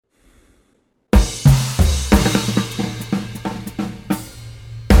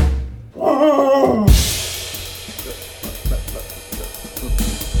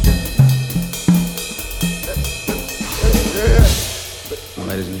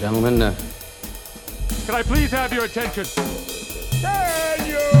gentlemen. Can I please have your attention? Can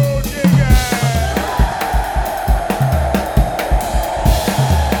you dig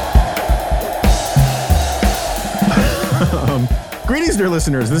it? Greetings, dear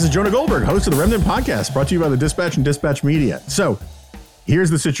listeners. This is Jonah Goldberg, host of the Remnant Podcast, brought to you by the Dispatch and Dispatch Media. So, here's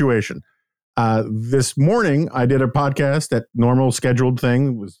the situation. This morning, I did a podcast, that normal scheduled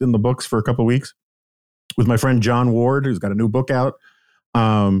thing, was in the books for a couple of weeks, with my friend John Ward, who's got a new book out.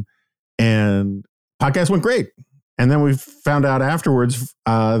 And podcast went great. And then we found out afterwards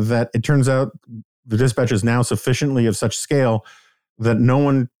that it turns out the Dispatch is now sufficiently of such scale that no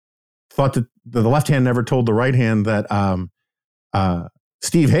one thought that the left hand never told the right hand that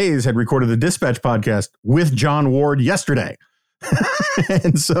Steve Hayes had recorded the Dispatch podcast with John Ward yesterday.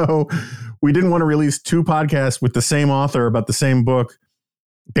 And so we didn't want to release two podcasts with the same author about the same book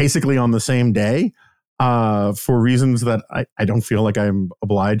basically on the same day for reasons that I don't feel like I'm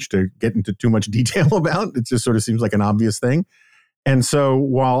obliged to get into too much detail about. It just sort of seems like an obvious thing. And so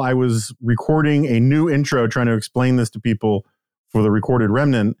while I was recording a new intro trying to explain this to people for the recorded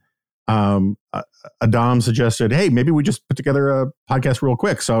Remnant, Adam suggested, hey, maybe we just put together a podcast real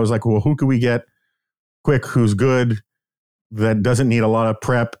quick. So I was like, well, who could we get quick, who's good, that doesn't need a lot of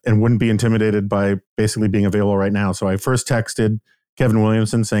prep and wouldn't be intimidated by basically being available right now. So I first texted Kevin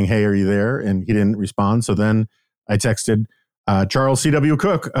Williamson saying, hey, are you there? And he didn't respond. So then I texted Charles C.W.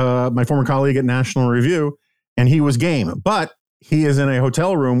 Cook, my former colleague at National Review, and he was game. But he is in a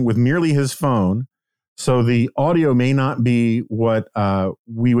hotel room with merely his phone. So the audio may not be what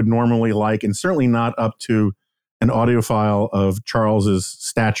we would normally like, and certainly not up to an audiophile of Charles's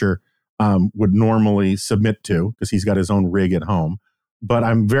stature would normally submit to, because he's got his own rig at home. But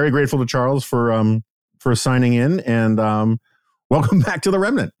I'm very grateful to Charles for signing in, and welcome back to the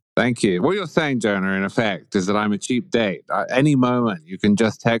Remnant. Thank you. What you're saying, Jonah, in effect, is that I'm a cheap date. At any moment, you can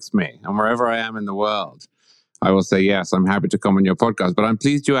just text me, and wherever I am in the world, I will say, yes, I'm happy to come on your podcast. But I'm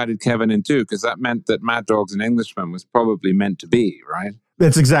pleased you added Kevin in too, because that meant that Mad Dogs and Englishmen was probably meant to be, right?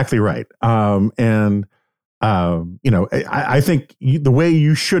 That's exactly right. I think the way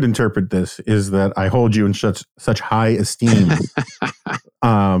you should interpret this is that I hold you in such high esteem.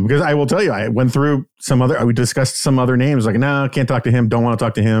 Because I will tell you, I went through we discussed some other names, like, no, can't talk to him, don't want to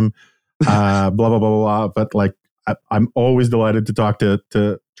talk to him, blah, blah, blah, blah, blah. But like, I'm always delighted to talk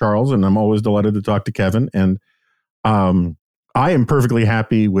to Charles, and I'm always delighted to talk to Kevin. And I am perfectly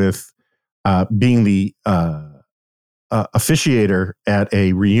happy with being the officiator at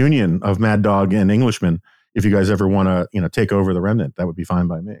a reunion of Mad Dog and Englishman. If you guys ever want to, take over the Remnant, that would be fine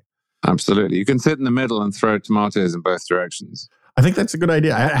by me. Absolutely. You can sit in the middle and throw tomatoes in both directions. I think that's a good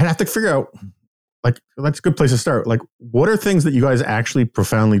idea. I have to figure out, that's a good place to start. Like, what are things that you guys actually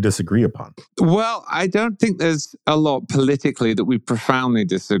profoundly disagree upon? Well, I don't think there's a lot politically that we profoundly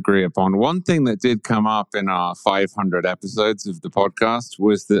disagree upon. One thing that did come up in our 500 episodes of the podcast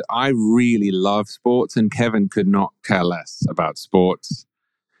was that I really love sports, and Kevin could not care less about sports.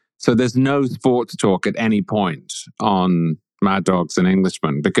 So there's no sports talk at any point on Mad Dogs and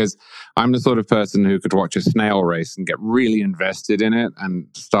Englishmen, because I'm the sort of person who could watch a snail race and get really invested in it and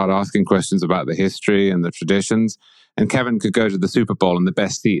start asking questions about the history and the traditions. And Kevin could go to the Super Bowl in the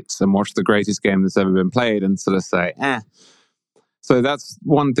best seats and watch the greatest game that's ever been played and sort of say, eh. So that's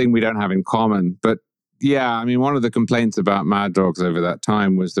one thing we don't have in common. But yeah, I mean, one of the complaints about Mad Dogs over that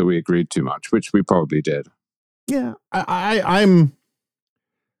time was that we agreed too much, which we probably did. Yeah, I'm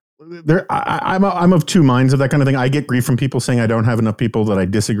of two minds of that kind of thing. I get grief from people saying I don't have enough people that I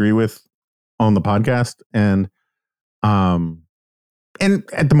disagree with on the podcast, and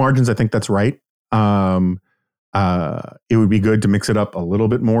at the margins, I think that's right. It would be good to mix it up a little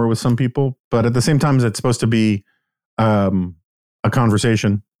bit more with some people, but at the same time, it's supposed to be a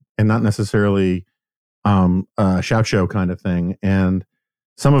conversation and not necessarily a shout show kind of thing. And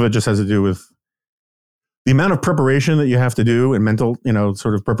some of it just has to do with the amount of preparation that you have to do, and mental,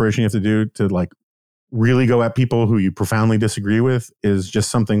 sort of preparation you have to do to like really go at people who you profoundly disagree with is just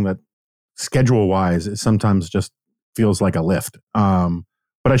something that schedule wise, it sometimes just feels like a lift.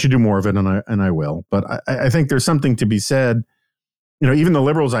 But I should do more of it, and I will. But I think there's something to be said. Even the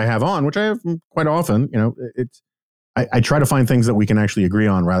liberals I have on, which I have quite often, I try to find things that we can actually agree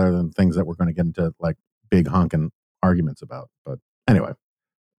on rather than things that we're going to get into like big honking arguments about. But anyway,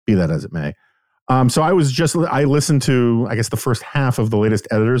 be that as it may. So I listened to, I guess, the first half of the latest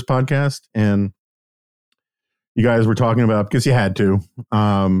Editors podcast, and you guys were talking about, because you had to,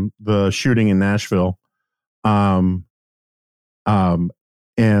 the shooting in Nashville. And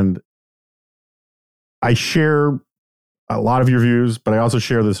I share a lot of your views, but I also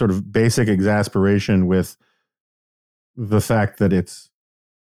share the sort of basic exasperation with the fact that it's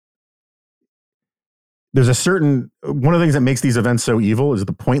there's a certain, one of the things that makes these events so evil is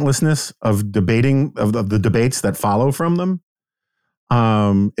the pointlessness of debating, of the debates that follow from them.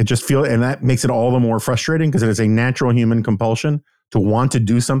 It just feels, and that makes it all the more frustrating because it is a natural human compulsion to want to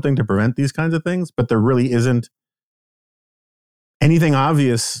do something to prevent these kinds of things, but there really isn't anything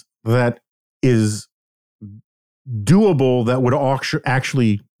obvious that is doable that would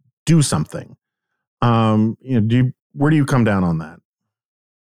actually do something. Where do you come down on that?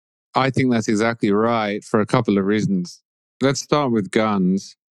 I think that's exactly right for a couple of reasons. Let's start with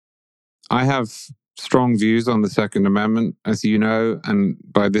guns. I have strong views on the Second Amendment, as you know, and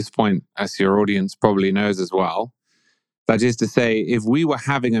by this point, as your audience probably knows as well. That is to say, if we were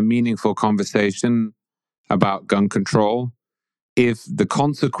having a meaningful conversation about gun control, if the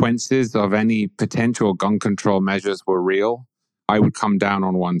consequences of any potential gun control measures were real, I would come down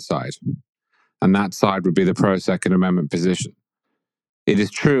on one side. And that side would be the pro-Second Amendment position. It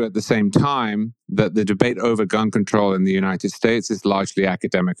is true at the same time that the debate over gun control in the United States is largely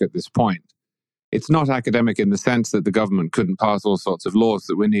academic at this point. It's not academic in the sense that the government couldn't pass all sorts of laws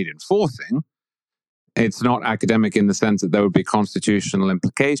that we need enforcing. It's not academic in the sense that there would be constitutional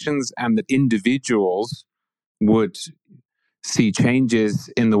implications and that individuals would see changes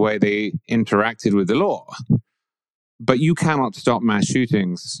in the way they interacted with the law. But you cannot stop mass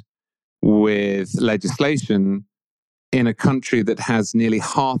shootings with legislation in a country that has nearly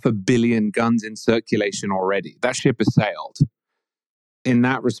 500 million guns in circulation already. That ship has sailed. In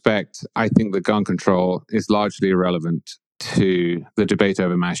that respect, I think that gun control is largely irrelevant to the debate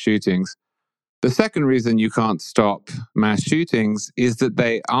over mass shootings. The second reason you can't stop mass shootings is that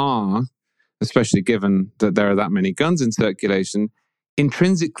they are, especially given that there are that many guns in circulation,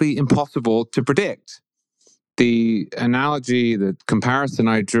 intrinsically impossible to predict. The analogy, the comparison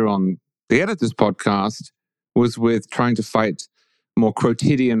I drew on the editor's podcast was with trying to fight more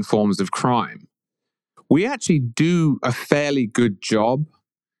quotidian forms of crime. We actually do a fairly good job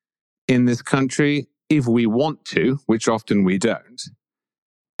in this country, if we want to, which often we don't,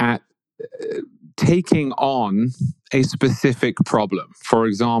 at taking on a specific problem. For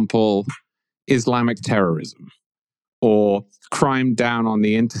example, Islamic terrorism or crime down on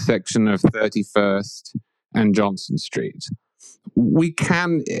the intersection of 31st and Johnson Street. We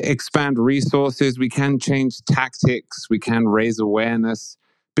can expand resources, we can change tactics, we can raise awareness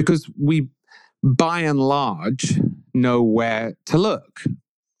because we, by and large, know where to look.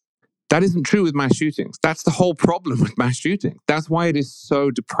 That isn't true with mass shootings. That's the whole problem with mass shooting. That's why it is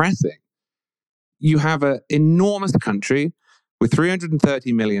so depressing. You have an enormous country with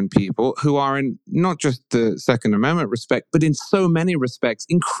 330 million people who are in not just the Second Amendment respect, but in so many respects,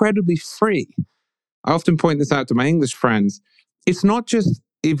 incredibly free. I often point this out to my English friends. It's not just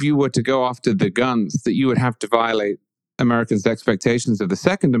if you were to go after the guns that you would have to violate Americans' expectations of the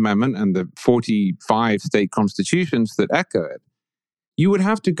Second Amendment and the 45 state constitutions that echo it. You would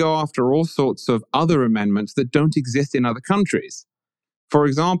have to go after all sorts of other amendments that don't exist in other countries. For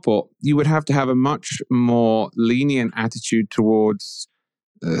example, you would have to have a much more lenient attitude towards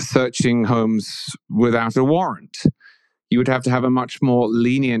searching homes without a warrant. You would have to have a much more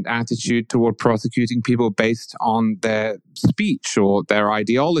lenient attitude toward prosecuting people based on their speech or their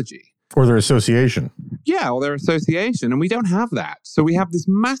ideology. Or their association. Yeah, or their association. And we don't have that. So we have this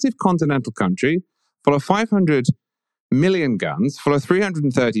massive continental country full of 500 million guns, full of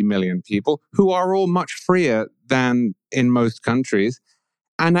 330 million people who are all much freer than in most countries.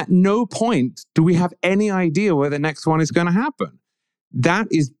 And at no point do we have any idea where the next one is going to happen. That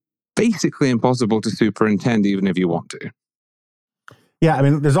is basically impossible to superintend, even if you want to. Yeah, I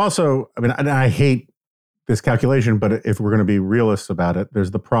mean, there's also, I mean, and I hate this calculation, but if we're going to be realists about it, there's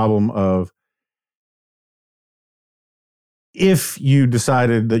the problem of if you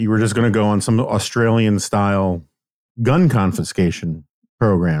decided that you were just going to go on some Australian-style gun confiscation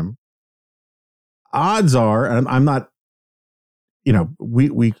program, odds are, and I'm not,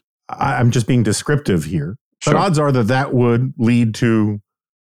 I'm just being descriptive here, but odds are that would lead to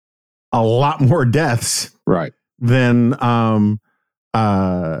a lot more deaths, right, than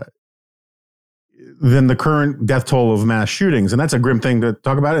the current death toll of mass shootings. And that's a grim thing to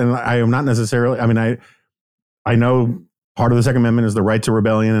talk about. And I am not necessarily, I mean, I know part of the Second Amendment is the right to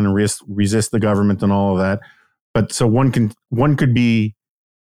rebellion and resist the government and all of that. But so one can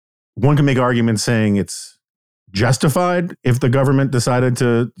make arguments saying it's justified if the government decided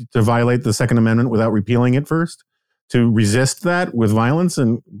to violate the Second Amendment without repealing it first, to resist that with violence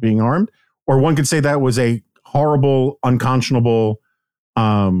and being armed. Or one could say that was a horrible, unconscionable,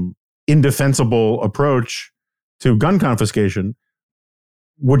 indefensible approach to gun confiscation.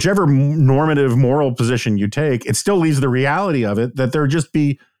 Whichever normative moral position you take, it still leaves the reality of it that there just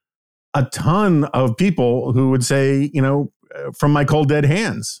be a ton of people who would say, from my cold dead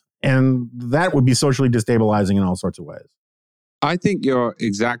hands. And that would be socially destabilizing in all sorts of ways. I think you're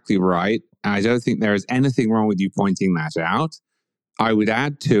exactly right. I don't think there is anything wrong with you pointing that out. I would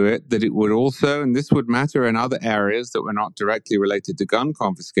add to it that it would also, and this would matter in other areas that were not directly related to gun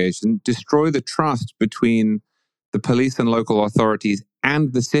confiscation, destroy the trust between the police and local authorities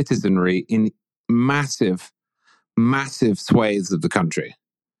and the citizenry in massive, massive swathes of the country.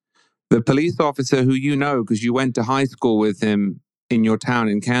 The police officer who you know because you went to high school with him in your town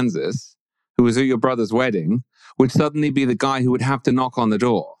in Kansas, who was at your brother's wedding, would suddenly be the guy who would have to knock on the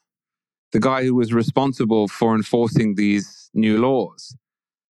door. The guy who was responsible for enforcing these new laws.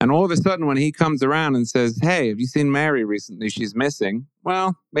 And all of a sudden, when he comes around and says, hey, have you seen Mary recently? She's missing.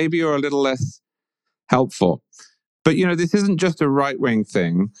 Well, maybe you're a little less helpful. But, this isn't just a right-wing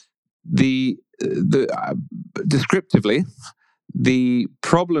thing. Descriptively, the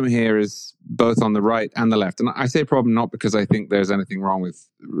problem here is both on the right and the left. And I say problem not because I think there's anything wrong with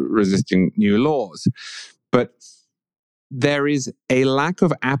resisting new laws, but there is a lack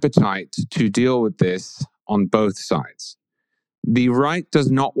of appetite to deal with this on both sides. The right does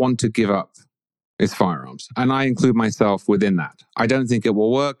not want to give up its firearms, and I include myself within that. I don't think it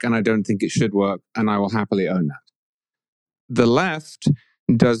will work, and I don't think it should work, and I will happily own that. The left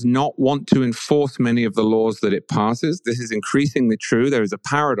does not want to enforce many of the laws that it passes. This is increasingly true. There is a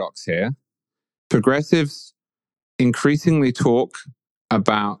paradox here. Progressives increasingly talk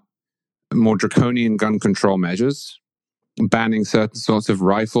about more draconian gun control measures, banning certain sorts of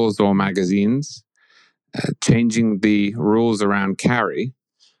rifles or magazines, changing the rules around carry,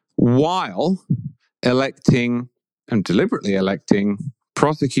 while electing and deliberately electing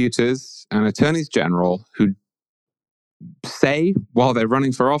prosecutors and attorneys general who say, while they're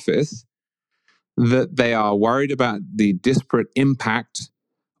running for office, that they are worried about the disparate impact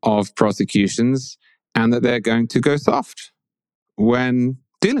of prosecutions and that they're going to go soft when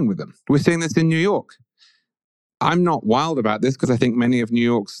dealing with them. We're seeing this in New York. I'm not wild about this because I think many of New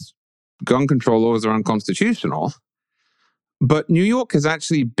York's gun control laws are unconstitutional. But New York has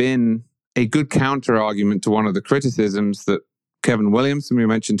actually been a good counter-argument to one of the criticisms that Kevin Williamson, we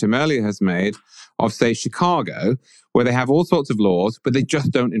mentioned him earlier, has made of, say, Chicago, where they have all sorts of laws, but they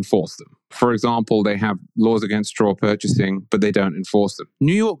just don't enforce them. For example, they have laws against straw purchasing, but they don't enforce them.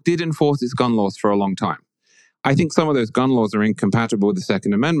 New York did enforce its gun laws for a long time. I think some of those gun laws are incompatible with the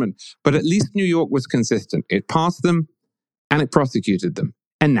Second Amendment, but at least New York was consistent. It passed them and it prosecuted them.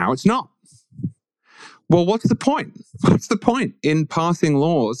 And now it's not. Well, what's the point? What's the point in passing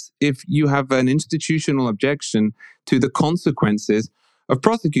laws if you have an institutional objection to the consequences of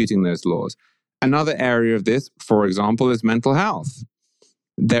prosecuting those laws? Another area of this, for example, is mental health.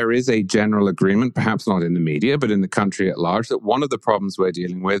 There is a general agreement, perhaps not in the media, but in the country at large, that one of the problems we're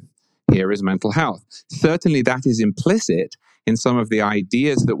dealing with here is mental health. Certainly that is implicit in some of the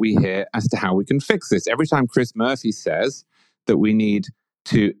ideas that we hear as to how we can fix this. Every time Chris Murphy says that we need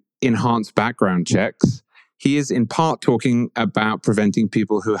to enhance background checks, he is in part talking about preventing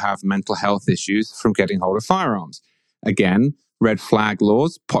people who have mental health issues from getting hold of firearms. Again, red flag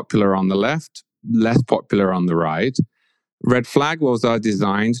laws, popular on the left, less popular on the right. Red flag laws are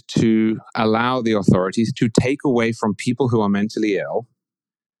designed to allow the authorities to take away from people who are mentally ill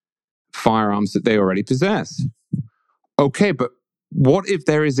firearms that they already possess. Okay, but what if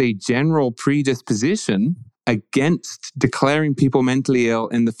there is a general predisposition against declaring people mentally ill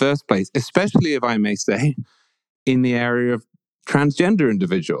in the first place, especially, if I may say, in the area of transgender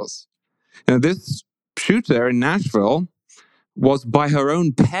individuals? Now, this shooter in Nashville was, by her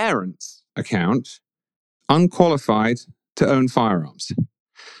own parents' account, unqualified to own firearms.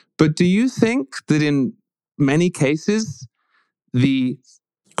 But do you think that in many cases, the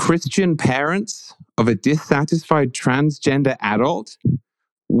Christian parents of a dissatisfied transgender adult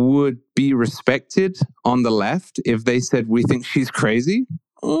would be respected on the left if they said, we think she's crazy?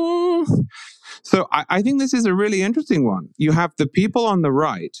 So I think this is a really interesting one. You have the people on the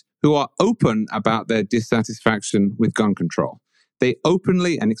right who are open about their dissatisfaction with gun control. They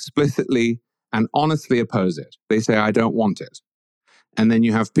openly and explicitly and honestly oppose it. They say, I don't want it. And then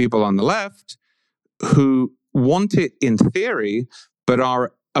you have people on the left who want it in theory, but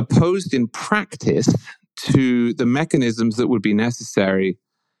are opposed in practice to the mechanisms that would be necessary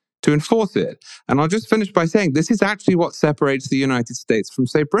to enforce it. And I'll just finish by saying this is actually what separates the United States from,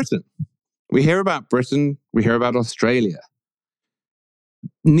 say, Britain. We hear about Britain, we hear about Australia.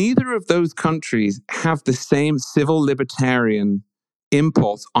 Neither of those countries have the same civil libertarian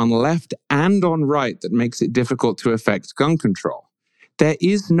impulse on left and on right that makes it difficult to affect gun control. There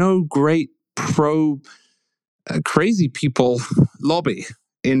is no great crazy people lobby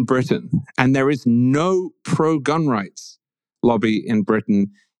in Britain, and there is no pro-gun rights lobby in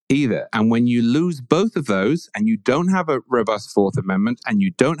Britain either. And when you lose both of those, and you don't have a robust Fourth Amendment, and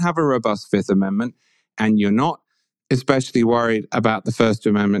you don't have a robust Fifth Amendment, and you're not especially worried about the First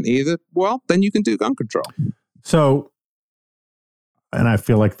Amendment either, well, then you can do gun control. So, and I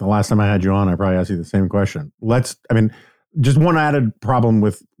feel like the last time I had you on, I probably asked you the same question. Just one added problem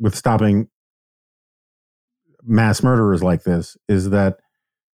with stopping mass murderers like this is that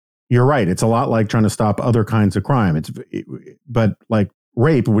you're right. It's a lot like trying to stop other kinds of crime. But like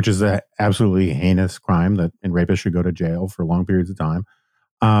rape, which is an absolutely heinous crime and rapists should go to jail for long periods of time.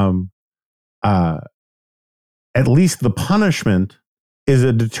 At least the punishment is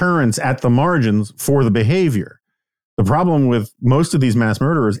a deterrence at the margins for the behavior. The problem with most of these mass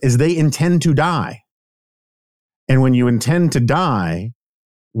murderers is they intend to die. And when you intend to die,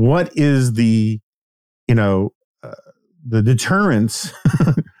 what is the deterrence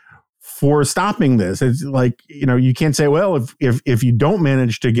for stopping this? It's like, you can't say, well, if you don't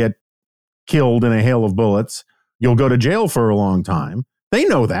manage to get killed in a hail of bullets, you'll go to jail for a long time. They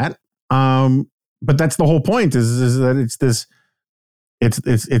know that. But that's the whole point is that it's this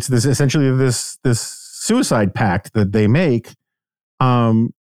essentially this suicide pact that they make.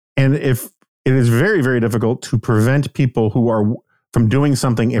 And if it is very, very difficult to prevent people who are from doing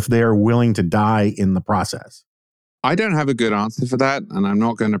something if they are willing to die in the process. I don't have a good answer for that, and I'm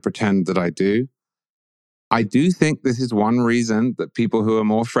not going to pretend that I do. I do think this is one reason that people who are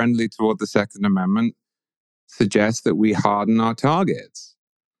more friendly toward the Second Amendment suggest that we harden our targets.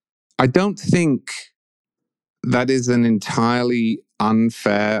 I don't think that is an entirely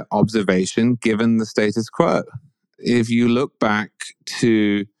unfair observation given the status quo. If you look back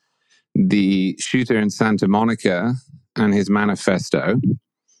to the shooter in Santa Monica and his manifesto,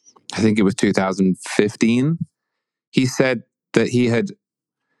 I think it was 2015, he said that he had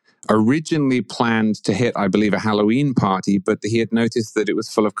originally planned to hit, I believe, a Halloween party, but he had noticed that it was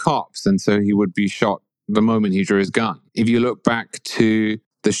full of cops, and so he would be shot the moment he drew his gun. If you look back to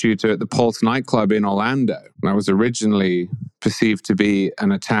the shooter at the Pulse nightclub in Orlando, that was originally perceived to be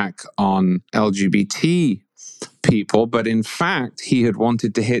an attack on LGBT people, but in fact, he had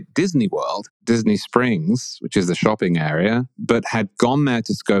wanted to hit Disney World, Disney Springs, which is the shopping area, but had gone there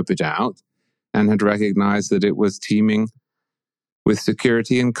to scope it out and had recognized that it was teeming with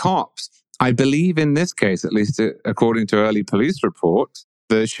security and cops. I believe in this case, at least according to early police reports,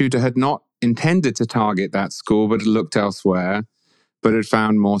 the shooter had not intended to target that school, but had looked elsewhere, but had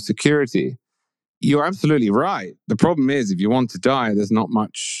found more security. You're absolutely right. The problem is, if you want to die, there's not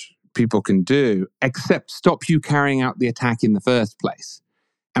much people can do except stop you carrying out the attack in the first place.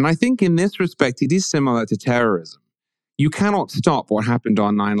 And I think in this respect, it is similar to terrorism. You cannot stop what happened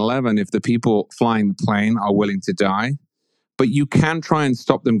on 9/11 if the people flying the plane are willing to die, but you can try and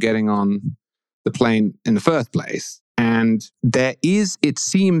stop them getting on the plane in the first place. And there is, it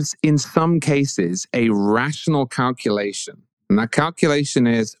seems, in some cases, a rational calculation. And that calculation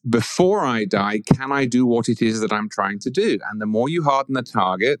is, before I die, can I do what it is that I'm trying to do? And the more you harden the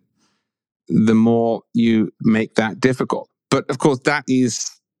target, the more you make that difficult. But of course, that is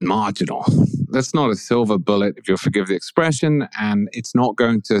marginal. That's not a silver bullet, if you'll forgive the expression, and it's not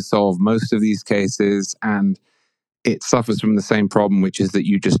going to solve most of these cases. And it suffers from the same problem, which is that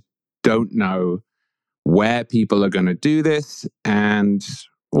you just don't know where people are going to do this. And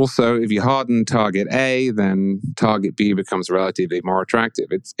also, if you harden target A, then target B becomes relatively more attractive.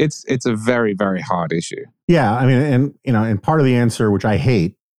 It's a very, very hard issue. Yeah, I mean, and part of the answer, which I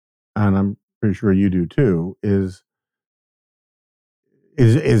hate, and I'm pretty sure you do too, is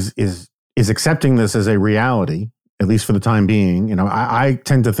accepting this as a reality, at least for the time being. I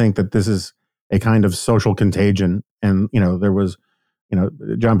tend to think that this is a kind of social contagion. And, there was,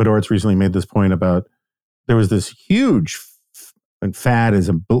 John Podhoretz recently made this point about there was this huge, and fad is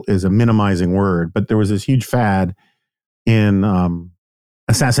a minimizing word, but there was this huge fad in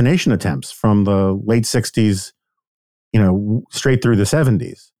assassination attempts from the late 60s, straight through the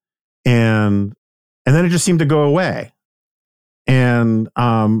 70s. And then it just seemed to go away. And,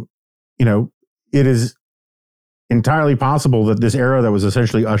 it is entirely possible that this era that was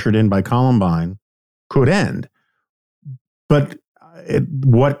essentially ushered in by Columbine could end. But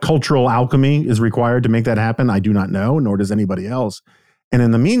what cultural alchemy is required to make that happen, I do not know, nor does anybody else. And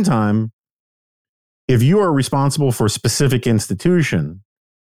in the meantime, if you are responsible for a specific institution,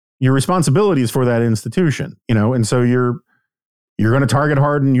 your responsibility is for that institution, and so you're going to target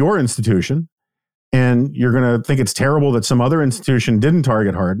harden your institution, and you're going to think it's terrible that some other institution didn't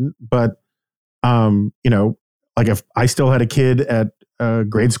target harden. But, like if I still had a kid at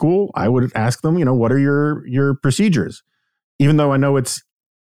grade school, I would ask them, what are your procedures? Even though I know it's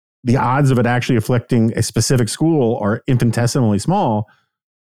the odds of it actually afflicting a specific school are infinitesimally small.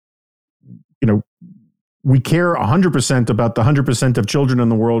 We care 100% about the 100% of children in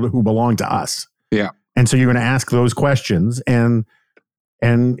the world who belong to us. Yeah. And so you're going to ask those questions, and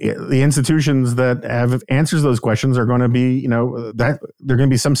the institutions that have answers to those questions are going to be, that they're going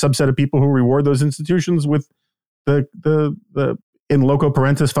to be some subset of people who reward those institutions with the in loco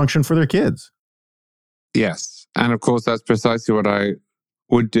parentis function for their kids. Yes. And of course, that's precisely what I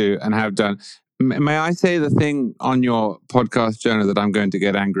would do and have done. May I say the thing on your podcast, Jonah, that I'm going to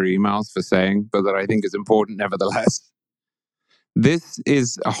get angry emails for saying, but that I think is important nevertheless? This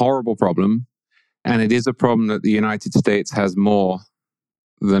is a horrible problem, and it is a problem that the United States has more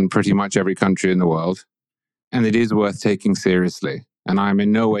than pretty much every country in the world, and it is worth taking seriously. And I'm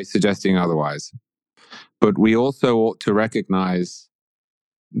in no way suggesting otherwise. But we also ought to recognize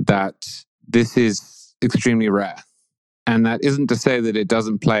that this is extremely rare. And that isn't to say that it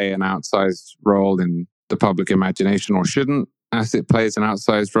doesn't play an outsized role in the public imagination, or shouldn't, as it plays an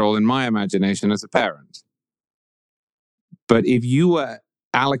outsized role in my imagination as a parent. But if you were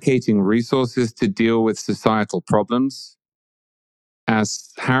allocating resources to deal with societal problems,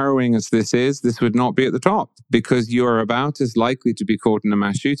 as harrowing as this would not be at the top, because you are about as likely to be caught in a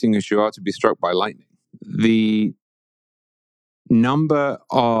mass shooting as you are to be struck by lightning. The number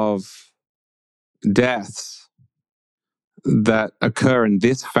of deaths that occur in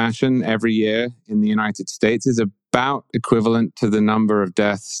this fashion every year in the United States is about equivalent to the number of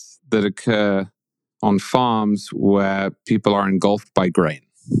deaths that occur on farms where people are engulfed by grain.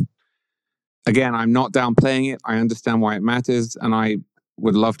 Again, I'm not downplaying it. I understand why it matters, and I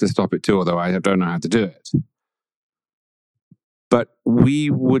would love to stop it too, although I don't know how to do it. But we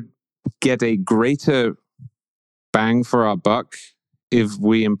would get a greater bang for our buck if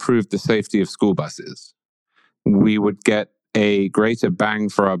we improved the safety of school buses. We would get a greater bang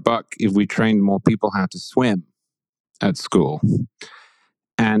for our buck if we trained more people how to swim at school.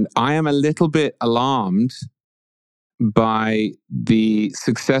 And I am a little bit alarmed by the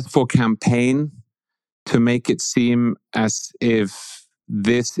successful campaign to make it seem as if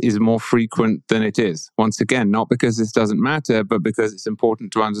this is more frequent than it is. Once again, not because this doesn't matter, but because it's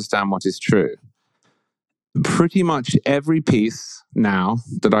important to understand what is true. Pretty much every piece now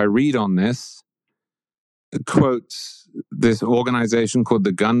that I read on this quotes this organization called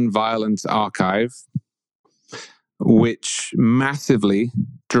the Gun Violence Archive, which massively,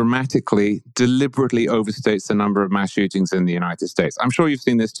 dramatically, deliberately overstates the number of mass shootings in the United States. I'm sure you've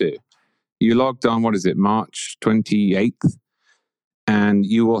seen this too. You logged on, March 28th, and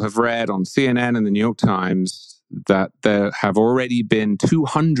you will have read on CNN and the New York Times that there have already been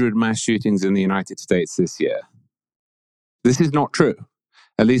 200 mass shootings in the United States this year. This is not true.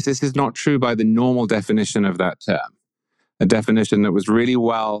 At least this is not true by the normal definition of that term, a definition that was really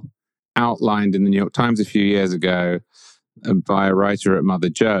well outlined in the New York Times a few years ago by a writer at Mother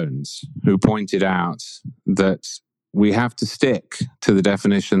Jones, who pointed out that we have to stick to the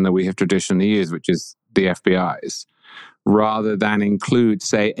definition that we have traditionally used, which is the FBI's, rather than include,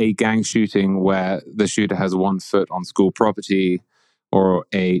 say, a gang shooting where the shooter has 1 foot on school property, or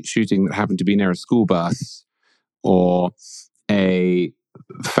a shooting that happened to be near a school bus, or a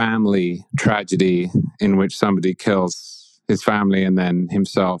family tragedy in which somebody kills his family and then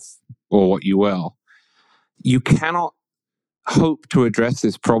himself, or what you will. You cannot hope to address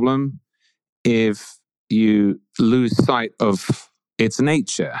this problem if you lose sight of its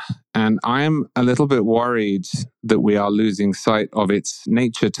nature. And I am a little bit worried that we are losing sight of its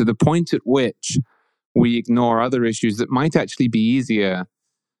nature to the point at which we ignore other issues that might actually be easier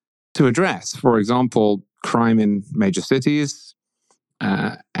to address. For example, crime in major cities,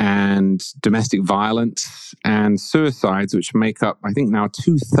 and domestic violence and suicides, which make up, I think now,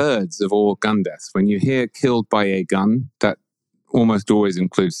 2/3 of all gun deaths. When you hear killed by a gun, that almost always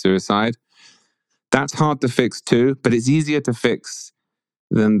includes suicide. That's hard to fix too, but it's easier to fix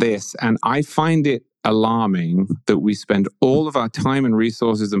than this. And I find it alarming that we spend all of our time and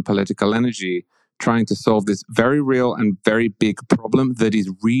resources and political energy trying to solve this very real and very big problem that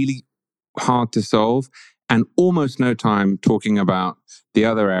is really hard to solve, and almost no time talking about the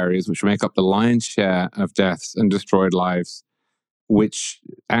other areas which make up the lion's share of deaths and destroyed lives, which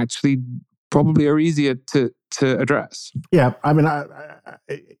actually probably are easier to address. Yeah, I mean,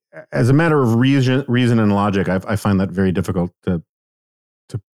 as a matter of reason and logic, I find that very difficult to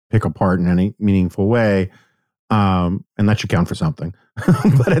pick apart in any meaningful way, and that should count for something.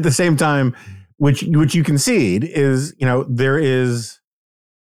 But at the same time, which you concede is, there is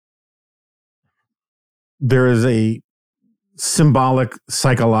a symbolic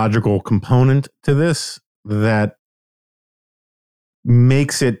psychological component to this that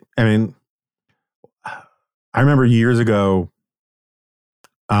makes it, I mean, I remember years ago,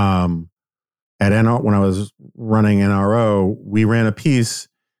 at NRO, when I was running NRO, we ran a piece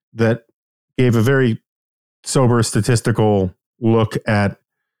that gave a very sober statistical look at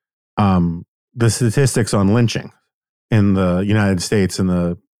the statistics on lynching in the United States in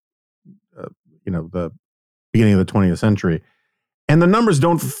the the beginning of the 20th century, and the numbers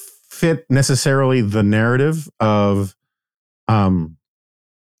don't fit necessarily the narrative of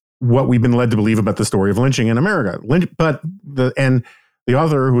what we've been led to believe about the story of lynching in America. But the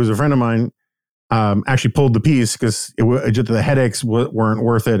author, who was a friend of mine, actually pulled the piece because the headaches weren't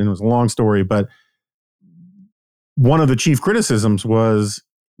worth it, and it was a long story. But one of the chief criticisms was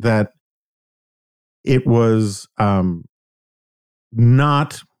that it was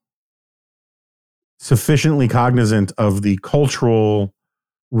not sufficiently cognizant of the cultural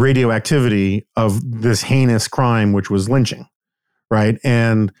radioactivity of this heinous crime, which was lynching, right?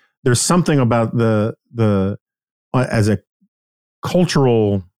 And there's something about the as a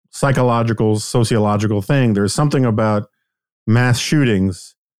cultural, psychological, sociological thing, there's something about mass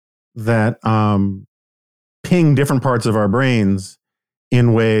shootings that ping different parts of our brains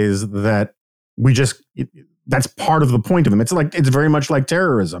in ways that that's part of the point of them. It's very much like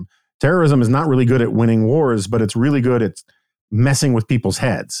terrorism. Terrorism is not really good at winning wars, but it's really good at messing with people's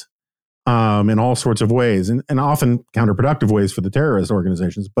heads in all sorts of ways, and often counterproductive ways for the terrorist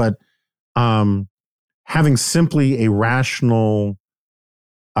organizations. But having simply a rational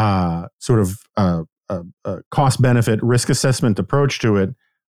sort of cost-benefit risk assessment approach to it,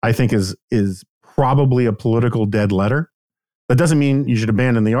 I think is probably a political dead letter. That doesn't mean you should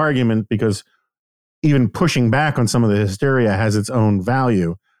abandon the argument, because even pushing back on some of the hysteria has its own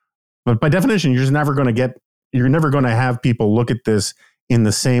value. But by definition, you're never going to have people look at this in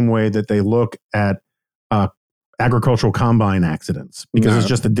the same way that they look at agricultural combine accidents, because it's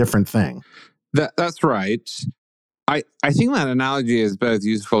just a different thing. That's right. I think that analogy is both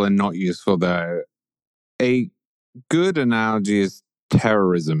useful and not useful, though. A good analogy is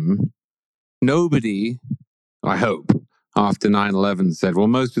terrorism. Nobody, I hope, after 9/11 said, well,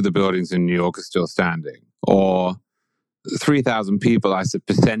 most of the buildings in New York are still standing, or 3,000 people as a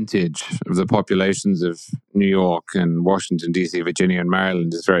percentage of the populations of New York and Washington, D.C., Virginia, and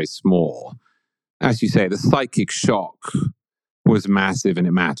Maryland is very small. As you say, the psychic shock was massive and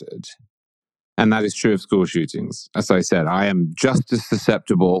it mattered. And that is true of school shootings. As I said, I am just as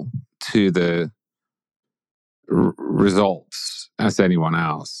susceptible to the results as anyone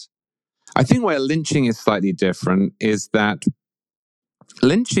else. I think where lynching is slightly different is that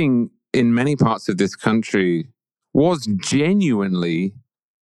lynching in many parts of this country was genuinely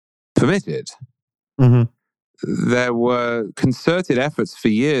permitted. Mm-hmm. There were concerted efforts for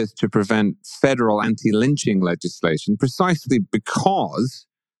years to prevent federal anti-lynching legislation, precisely because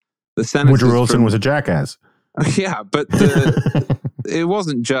the senators... Woodrow Wilson was a jackass. Yeah, but it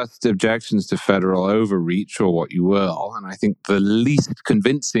wasn't just objections to federal overreach or what you will. And I think the least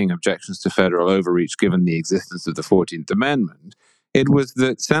convincing objections to federal overreach, given the existence of the 14th Amendment, it was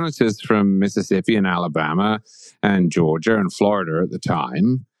that senators from Mississippi and Alabama and Georgia and Florida at the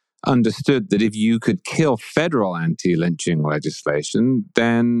time understood that if you could kill federal anti-lynching legislation,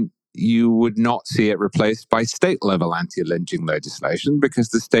 then you would not see it replaced by state-level anti-lynching legislation, because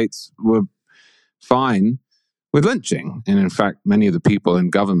the states were fine with lynching. And in fact, many of the people in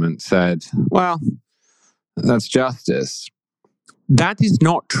government said, well, that's justice. That is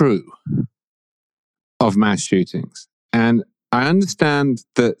not true of mass shootings. And I understand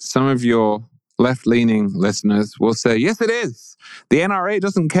that some of your left-leaning listeners will say, yes, it is. The NRA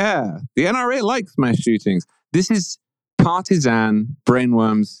doesn't care. The NRA likes mass shootings. This is partisan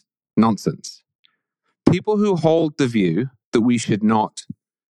brainworms nonsense. People who hold the view that we should not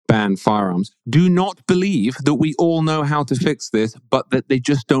ban firearms do not believe that we all know how to fix this, but that they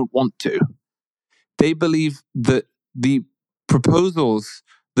just don't want to. They believe that the proposals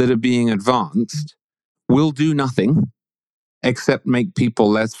that are being advanced will do nothing except make people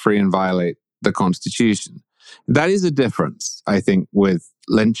less free and violate the Constitution. That is a difference, I think, with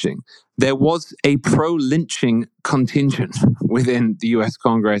lynching. There was a pro-lynching contingent within the US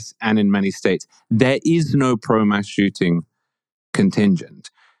Congress and in many states. There is no pro-mass shooting contingent.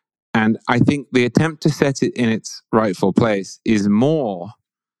 And I think the attempt to set it in its rightful place is more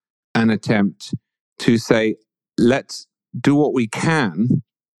an attempt to say, let's do what we can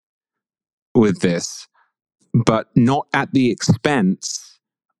with this, but not at the expense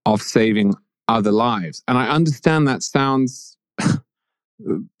of saving other lives. And I understand that sounds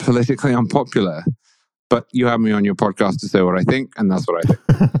politically unpopular, but you have me on your podcast to say what I think, and that's what I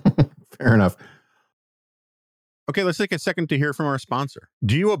think. Fair enough. Okay, let's take a second to hear from our sponsor.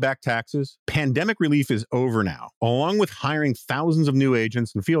 Do you owe back taxes? Pandemic relief is over now. Along with hiring thousands of new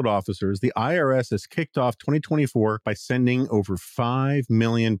agents and field officers, the IRS has kicked off 2024 by sending over 5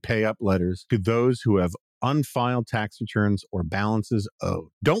 million pay-up letters to those who have unfiled tax returns or balances owed.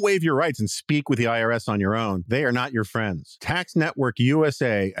 Don't waive your rights and speak with the IRS on your own. They are not your friends. Tax Network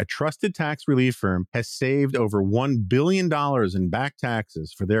USA, a trusted tax relief firm, has saved over $1 billion in back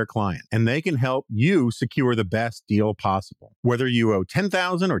taxes for their clients, and they can help you secure the best deal possible. Whether you owe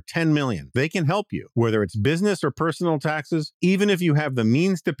 $10,000 or $10 million, they can help you. Whether it's business or personal taxes, even if you have the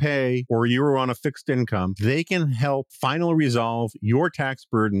means to pay or you're on a fixed income, they can help finally resolve your tax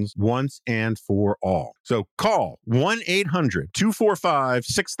burdens once and for all. So call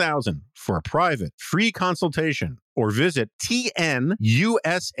 1-800-245-6000 for a private free consultation or visit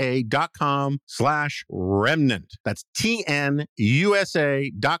tnusa.com/remnant. That's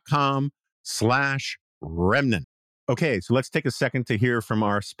tnusa.com/remnant. Okay, so let's take a second to hear from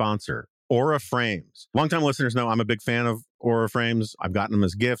our sponsor, Aura Frames. Longtime listeners know I'm a big fan of Aura Frames. I've gotten them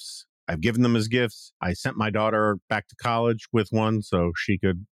as gifts. I've given them as gifts. I sent my daughter back to college with one so she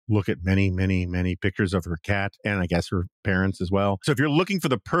could look at many, many, many pictures of her cat and I guess her parents as well. So if you're looking for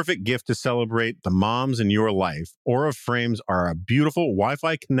the perfect gift to celebrate the moms in your life, Aura Frames are a beautiful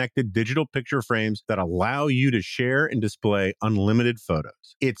Wi-Fi connected digital picture frames that allow you to share and display unlimited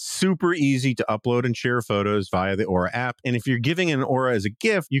photos. It's super easy to upload and share photos via the Aura app. And if you're giving an Aura as a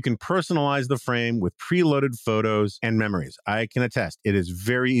gift, you can personalize the frame with preloaded photos and memories. I can attest, it is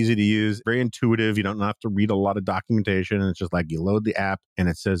very easy to use, very intuitive. You don't have to read a lot of documentation. It's just like you load the app and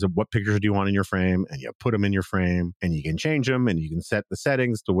it says what pictures do you want in your frame, and you put them in your frame, and you can change them, and you can set the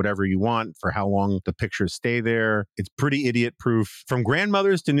settings to whatever you want for how long the pictures stay there. It's pretty idiot proof. From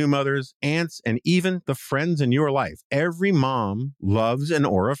grandmothers to new mothers, aunts, and even the friends in your life, every mom loves an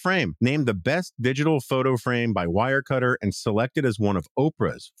Aura frame. Named the best digital photo frame by Wirecutter and selected as one of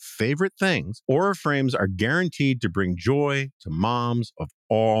Oprah's favorite things, Aura frames are guaranteed to bring joy to moms of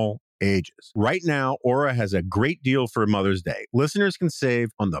all ages. Right now, Aura has a great deal for Mother's Day. Listeners can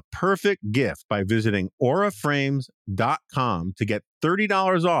save on the perfect gift by visiting auraframes.com to get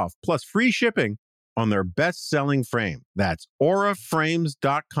 $30 off plus free shipping on their best-selling frame. That's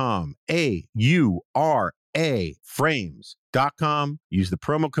auraframes.com. AURA frames.com. Use the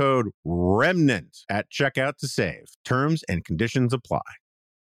promo code REMNANT at checkout to save. Terms and conditions apply.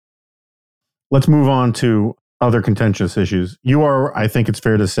 Let's move on to other contentious issues. You are, I think it's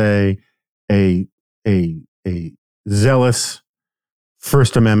fair to say, a zealous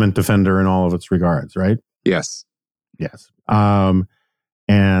First Amendment defender in all of its regards, right? Yes. Yes. I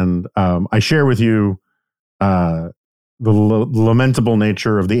share with you the lamentable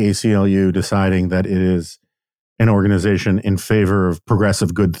nature of the ACLU deciding that it is an organization in favor of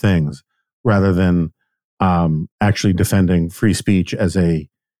progressive good things rather than actually defending free speech as I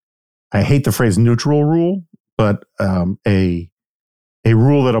hate the phrase neutral rule, but a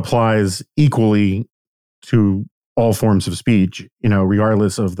rule that applies equally to all forms of speech,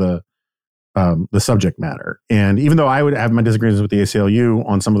 regardless of the subject matter. And even though I would have my disagreements with the ACLU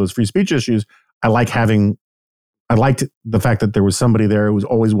on some of those free speech issues, I liked the fact that there was somebody there who was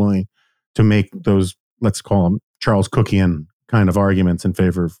always willing to make those, let's call them Charles Cookian kind of arguments in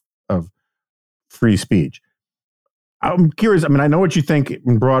favor of free speech. I'm curious. I mean, I know what you think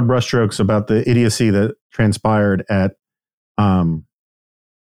in broad brushstrokes about the idiocy that transpired at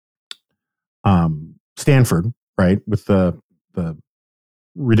Stanford, right? With the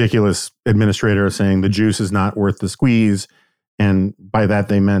ridiculous administrator saying the juice is not worth the squeeze. And by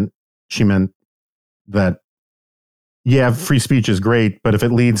that, she meant that, yeah, free speech is great, but if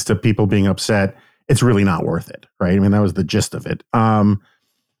it leads to people being upset, it's really not worth it, right? I mean, that was the gist of it. But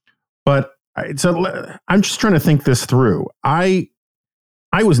so I'm just trying to think this through. I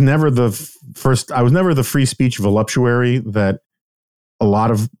was never the free speech voluptuary that a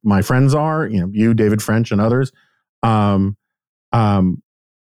lot of my friends are, you, David French, and others. In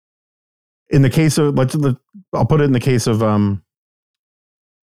the case of, I'll put it in the case of,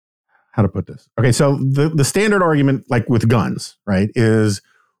 how to put this? Okay, so the standard argument, like with guns, right, is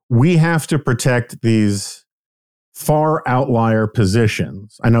we have to protect these far outlier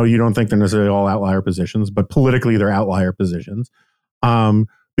positions. I know you don't think they're necessarily all outlier positions, but politically they're outlier positions.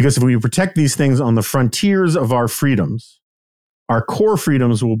 Because if we protect these things on the frontiers of our freedoms, our core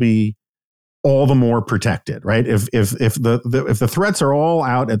freedoms will be all the more protected, right? If the threats are all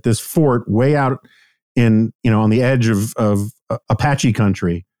out at this fort, way out in, on the edge of Apache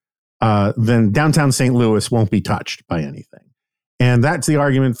country, then downtown St. Louis won't be touched by anything. And that's the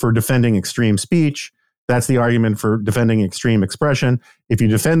argument for defending extreme speech. That's the argument for defending extreme expression. If you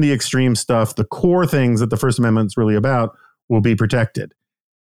defend the extreme stuff, the core things that the First Amendment is really about will be protected.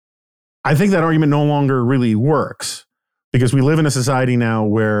 I think that argument no longer really works because we live in a society now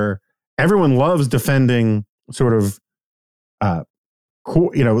where everyone loves defending sort of,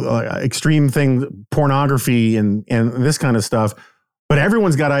 extreme things, pornography and this kind of stuff. But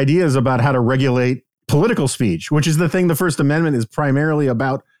everyone's got ideas about how to regulate political speech, which is the thing the First Amendment is primarily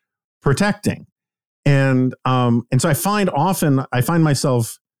about protecting. And so I find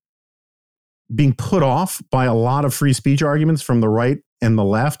myself being put off by a lot of free speech arguments from the right and the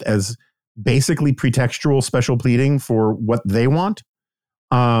left as basically pretextual special pleading for what they want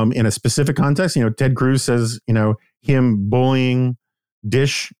in a specific context. Ted Cruz says, him bullying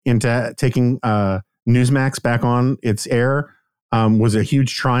Dish into taking Newsmax back on its air was a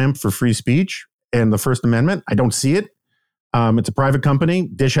huge triumph for free speech and the First Amendment. I don't see it. It's a private company.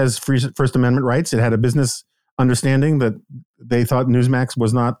 Dish has First Amendment rights. It had a business understanding that they thought Newsmax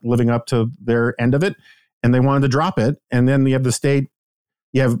was not living up to their end of it, and they wanted to drop it. And then you have the state,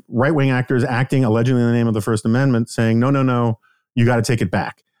 you have right-wing actors acting allegedly in the name of the First Amendment saying, no, you got to take it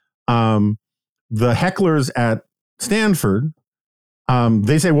back. The hecklers at Stanford,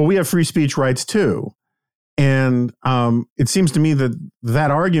 they say, well, we have free speech rights too. And it seems to me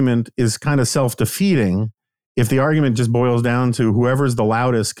that argument is kind of self-defeating if the argument just boils down to whoever's the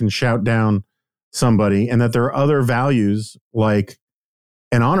loudest can shout down somebody, and that there are other values like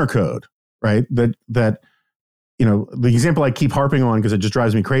an honor code, right? That the example I keep harping on because it just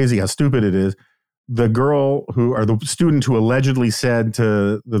drives me crazy how stupid it is. The student who allegedly said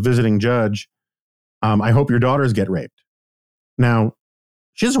to the visiting judge, I hope your daughters get raped. Now,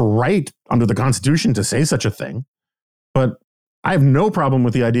 she has a right under the Constitution to say such a thing, but I have no problem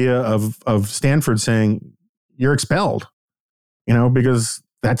with the idea of Stanford saying you're expelled, because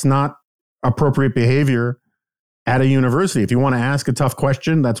that's not appropriate behavior at a university. If you want to ask a tough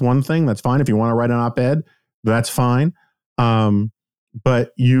question, that's one thing. That's fine. If you want to write an op-ed, that's fine.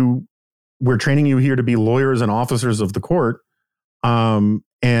 But we're training you here to be lawyers and officers of the court.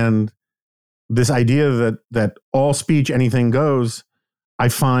 And this idea that all speech, anything goes, I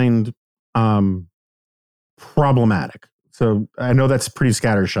find problematic. So I know that's pretty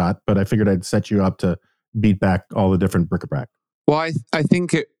scattershot, but I figured I'd set you up to beat back all the different bric-a-brac. Well, I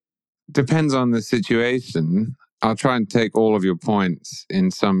think it depends on the situation. I'll try and take all of your points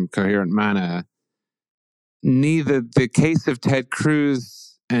in some coherent manner. Neither the case of Ted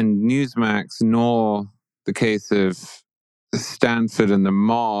Cruz and Newsmax nor the case of Stanford and the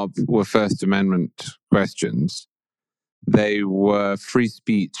mob were First Amendment questions. They were free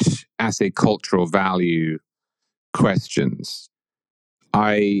speech as a cultural value questions.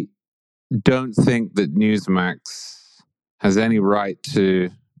 I don't think that Newsmax has any right to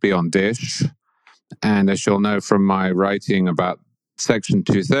be on Dish. And as you'll know from my writing about Section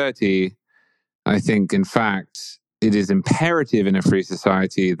 230, I think, in fact, it is imperative in a free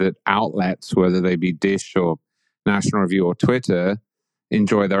society that outlets, whether they be Dish or National Review or Twitter,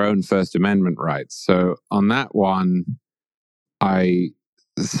 enjoy their own First Amendment rights. So on that one, I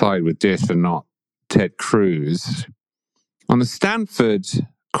side with Dish and not Ted Cruz. On the Stanford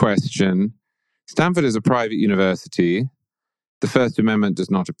question, Stanford is a private university. The First Amendment does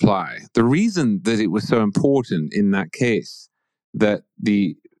not apply. The reason that it was so important in that case that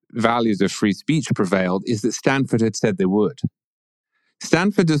the values of free speech prevailed is that Stanford had said they would.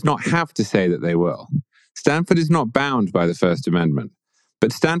 Stanford does not have to say that they will. Stanford is not bound by the First Amendment,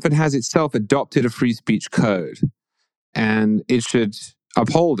 but Stanford has itself adopted a free speech code, and it should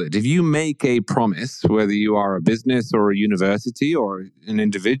uphold it. If you make a promise, whether you are a business or a university or an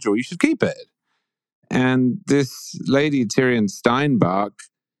individual, you should keep it. And this lady, Tyrion Steinbach,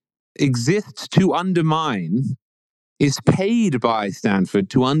 exists to undermine, is paid by Stanford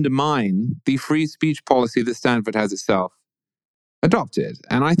to undermine the free speech policy that Stanford has itself adopted.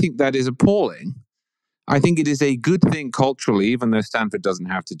 And I think that is appalling. I think it is a good thing culturally, even though Stanford doesn't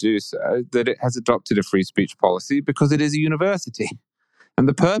have to do so, that it has adopted a free speech policy because it is a university. And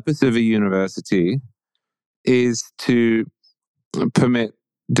the purpose of a university is to permit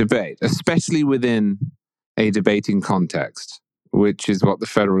debate, especially within a debating context, which is what the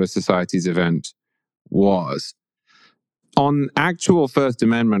Federalist Society's event was. On actual First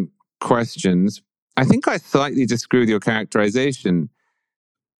Amendment questions, I think I slightly disagree with your characterization.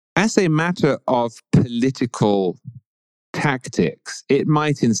 As a matter of political tactics, it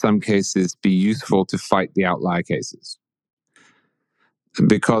might in some cases be useful to fight the outlier cases.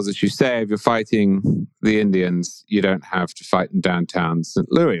 Because, as you say, if you're fighting the Indians, you don't have to fight in downtown St.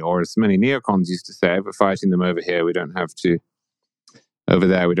 Louis. Or as many neocons used to say, if we're fighting them over here, we don't have to over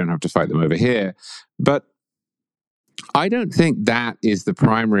there. We don't have to fight them over here. But I don't think that is the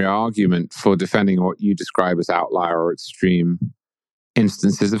primary argument for defending what you describe as outlier or extreme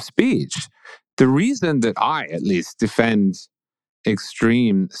instances of speech. The reason that I, at least, defend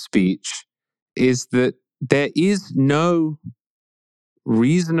extreme speech is that there is no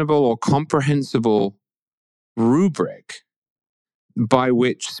reasonable or comprehensible rubric by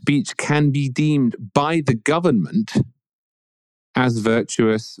which speech can be deemed by the government as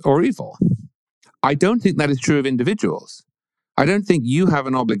virtuous or evil. I don't think that is true of individuals. I don't think you have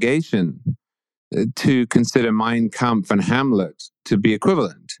an obligation to consider Mein Kampf and Hamlet to be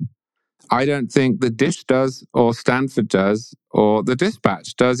equivalent. I don't think the Dish does, or Stanford does, or the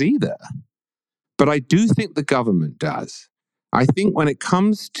Dispatch does either. But I do think the government does. I think when it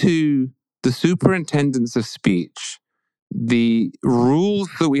comes to the superintendence of speech, the rules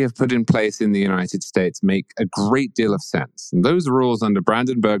that we have put in place in the United States make a great deal of sense. And those rules under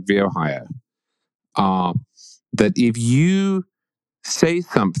Brandenburg v. Ohio are that if you say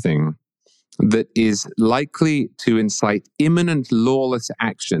something that is likely to incite imminent lawless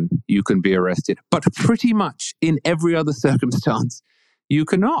action, you can be arrested. But pretty much in every other circumstance, you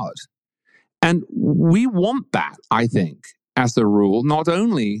cannot. And we want that, I think, as a rule, not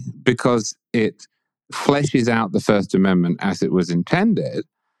only because it fleshes out the First Amendment as it was intended,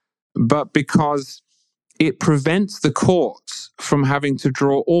 but because it prevents the courts from having to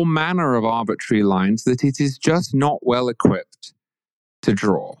draw all manner of arbitrary lines that it is just not well equipped to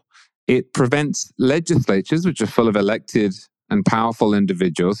draw. It prevents legislatures, which are full of elected and powerful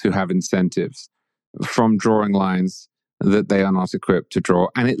individuals who have incentives, from drawing lines that they are not equipped to draw.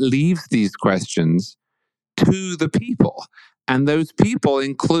 And it leaves these questions to the people. And those people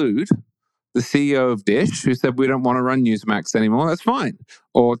include the CEO of Dish, who said, we don't want to run Newsmax anymore. That's fine.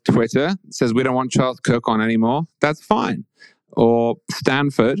 Or Twitter says, we don't want Charles Cook on anymore. That's fine. Or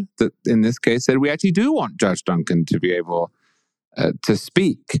Stanford, that in this case said, we actually do want Judge Duncan to be able to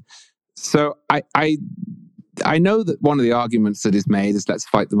speak. So I know that one of the arguments that is made is let's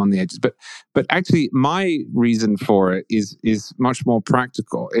fight them on the edges. But actually, my reason for it is much more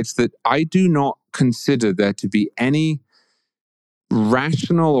practical. It's that I do not consider there to be any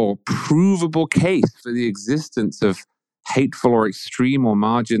rational or provable case for the existence of hateful or extreme or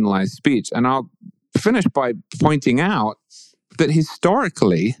marginalized speech. And I'll finish by pointing out that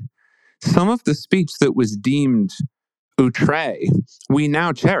historically, some of the speech that was deemed outre, we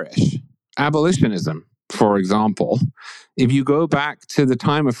now cherish. Abolitionism, for example. If you go back to the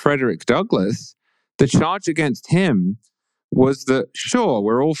time of Frederick Douglass, the charge against him was that, sure,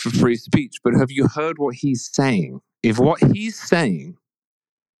 we're all for free speech, but have you heard what he's saying? If what he's saying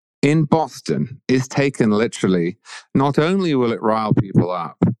in Boston is taken literally, not only will it rile people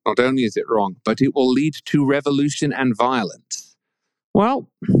up, not only is it wrong, but it will lead to revolution and violence.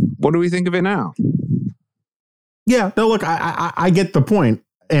 Well, what do we think of it now? Yeah, no, look, I get the point.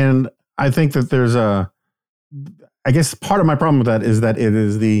 And I think that there's I guess part of my problem with that is that it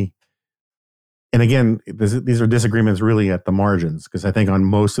is and again, these are disagreements really at the margins, because I think on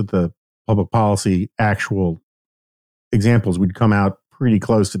most of the public policy actual examples, we'd come out pretty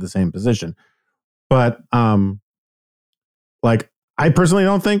close to the same position. But like, I personally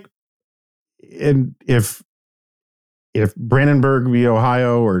don't think if Brandenburg v.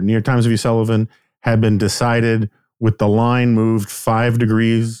 Ohio or New York Times v. Sullivan had been decided with the line moved 5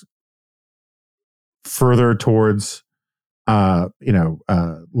 degrees further towards, less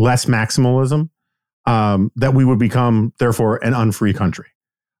maximalism, that we would become, therefore, an unfree country.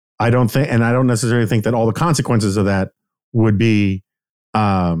 I don't necessarily think that all the consequences of that would be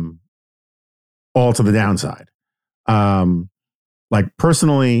all to the downside. Like,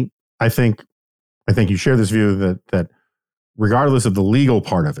 personally, I think you share this view that regardless of the legal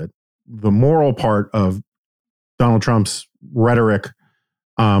part of it, the moral part of Donald Trump's rhetoric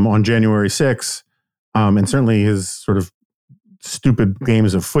on January 6th, and certainly his sort of stupid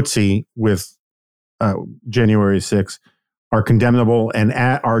games of footsie with January 6th, are condemnable and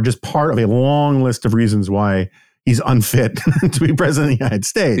are just part of a long list of reasons why he's unfit to be president of the United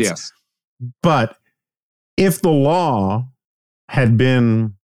States. Yes. But if the law had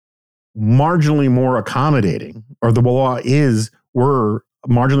been marginally more accommodating, or the law were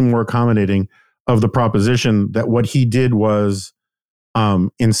marginally more accommodating of the proposition that what he did was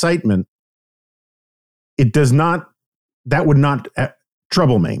incitement, that would not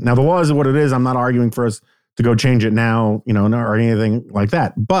trouble me. Now, the law is what it is. I'm not arguing for us to go change it now, or anything like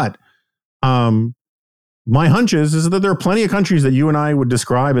that. But my hunch is that there are plenty of countries that you and I would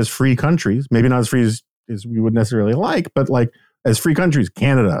describe as free countries, maybe not as free as we would necessarily like, but like as free countries,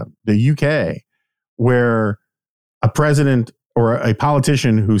 Canada, the UK, where a president or a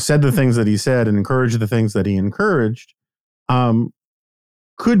politician who said the things that he said and encouraged the things that he encouraged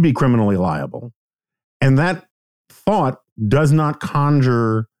could be criminally liable. And that thought does not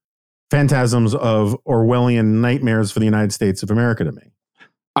conjure phantasms of Orwellian nightmares for the United States of America to me.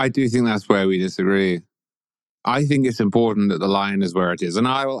 I do think that's where we disagree. I think it's important that the line is where it is. And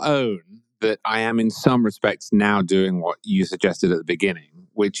I will own that I am in some respects now doing what you suggested at the beginning,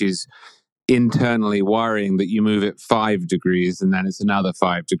 which is internally worrying that you move it 5 degrees and then it's another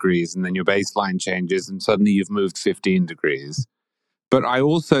 5 degrees and then your baseline changes and suddenly you've moved 15 degrees. But I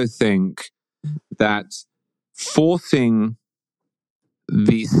also think that forcing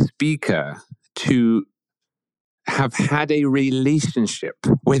the speaker to have had a relationship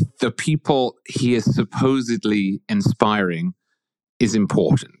with the people he is supposedly inspiring is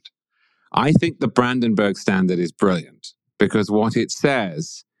important. I think the Brandenburg Standard is brilliant because what it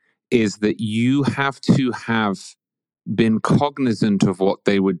says is that you have to have been cognizant of what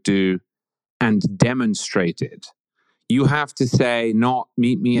they would do and demonstrated. You have to say, not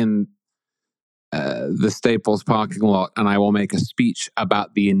meet me in the Staples parking lot and I will make a speech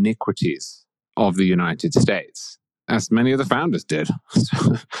about the iniquities of the United States, as many of the founders did.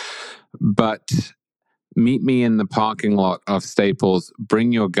 But meet me in the parking lot of Staples,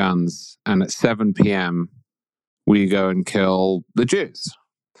 bring your guns, and at 7 p.m., we go and kill the Jews.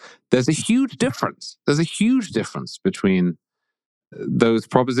 There's a huge difference. There's a huge difference between those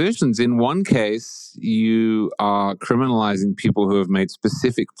propositions. In one case, you are criminalizing people who have made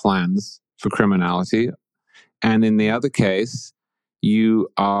specific plans for criminality. And in the other case, you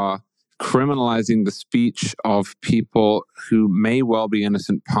are criminalizing the speech of people who may well be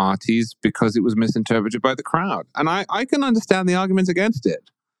innocent parties because it was misinterpreted by the crowd. And I can understand the arguments against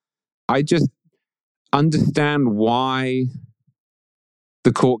it. I just understand why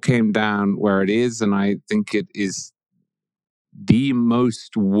the court came down where it is, and I think it is the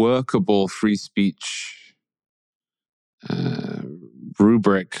most workable free speech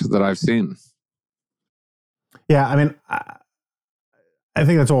rubric that I've seen. Yeah, I mean, I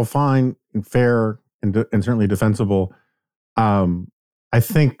think that's all fine and fair and certainly defensible. I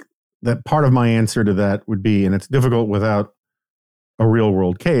think that part of my answer to that would be, and it's difficult without a real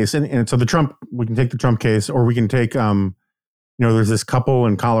world case. And so we can take the Trump case, or we can take, there's this couple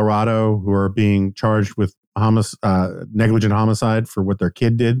in Colorado who are being charged with negligent homicide for what their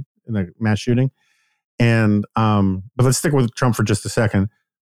kid did in the mass shooting. And, but let's stick with Trump for just a second.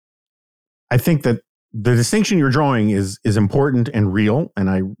 I think that the distinction you're drawing is important and real, and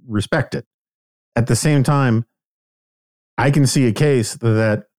I respect it. At the same time, I can see a case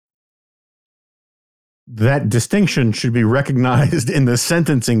that distinction should be recognized in the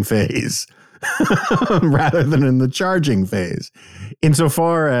sentencing phase rather than in the charging phase.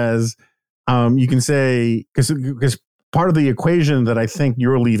 Insofar as you can say, because part of the equation that I think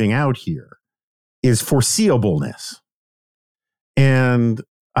you're leaving out here is foreseeableness. And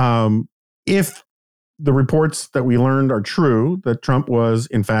if the reports that we learned are true, that Trump was,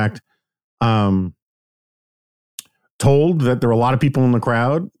 in fact, told that there were a lot of people in the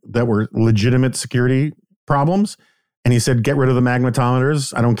crowd that were legitimate security problems, and he said, get rid of the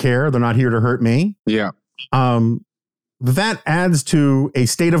magnetometers. I don't care. They're not here to hurt me. Yeah. That adds to a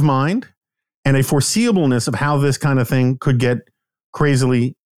state of mind and a foreseeableness of how this kind of thing could get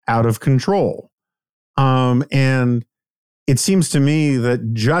crazily out of control. And it seems to me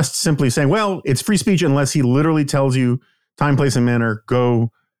that just simply saying, well, it's free speech unless he literally tells you time, place, and manner,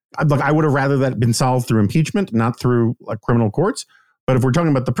 go. Look, I would have rather that been solved through impeachment, not through criminal courts. But if we're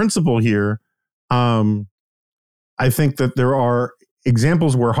talking about the principle here, I think that there are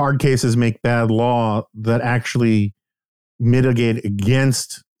examples where hard cases make bad law that actually mitigate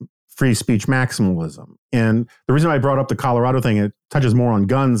against free speech maximalism. And the reason I brought up the Colorado thing, it touches more on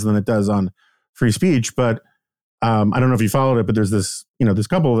guns than it does on free speech. But I don't know if you followed it, but there's this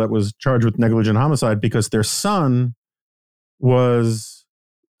couple that was charged with negligent homicide because their son was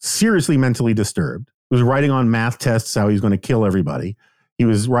seriously mentally disturbed. He was writing on math tests how he's going to kill everybody. He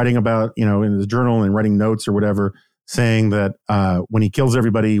was writing about, in his journal and writing notes or whatever, saying that when he kills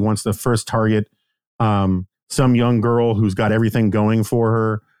everybody, he wants to first target some young girl who's got everything going for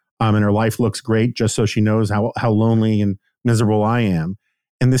her and her life looks great, just so she knows how lonely and miserable I am.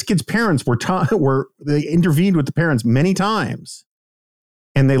 And this kid's parents they intervened with the parents many times,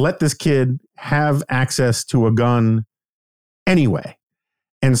 and they let this kid have access to a gun anyway.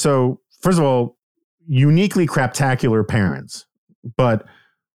 And so, first of all, uniquely craptacular parents. But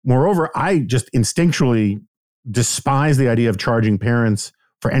moreover, I just instinctually despise the idea of charging parents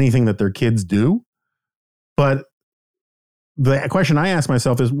for anything that their kids do. But the question I ask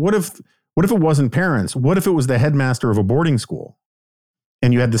myself is, what if What if it wasn't parents? What if it was the headmaster of a boarding school?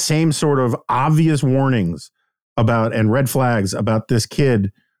 And you had the same sort of obvious warnings about and red flags about this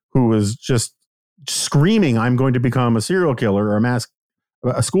kid who was just screaming, I'm going to become a serial killer or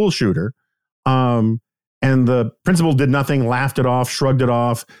a school shooter. And the principal did nothing, laughed it off, shrugged it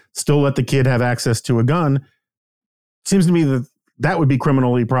off, still let the kid have access to a gun. Seems to me that that would be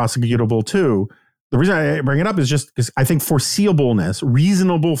criminally prosecutable too. The reason I bring it up is just because I think foreseeableness,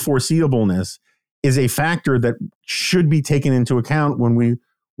 reasonable foreseeableness, is a factor that should be taken into account when we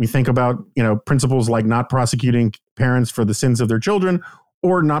think about, principles like not prosecuting parents for the sins of their children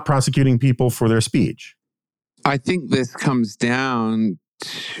or not prosecuting people for their speech. I think this comes down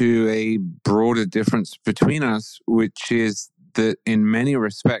to a broader difference between us, which is that in many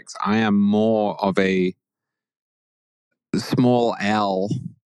respects, I am more of a small L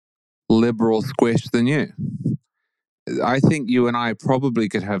liberal squish than you. I think you and I probably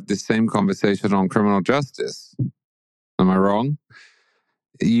could have the same conversation on criminal justice. Am I wrong?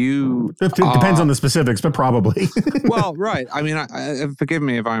 It depends on the specifics, but probably. Well, right. I mean, forgive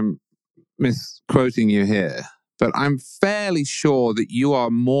me if I'm misquoting you here, but I'm fairly sure that you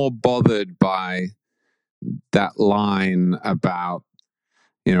are more bothered by that line about,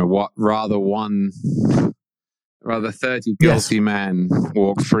 what rather 30 guilty men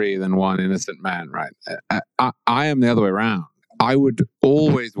walk free than one innocent man, right? I am the other way around. I would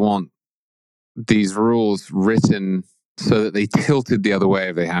always want these rules written so that they tilted the other way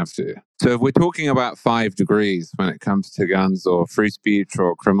if they have to. So if we're talking about 5 degrees when it comes to guns or free speech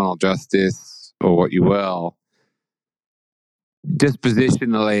or criminal justice or what you will,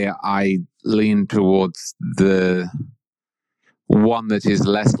 dispositionally, I lean towards the one that is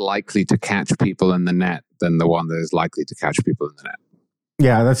less likely to catch people in the net than the one that is likely to catch people in the net.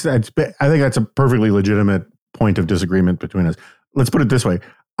 Yeah, I think that's a perfectly legitimate point of disagreement between us. Let's put it this way.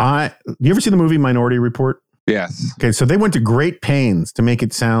 You ever see the movie Minority Report? Yes. Okay, so they went to great pains to make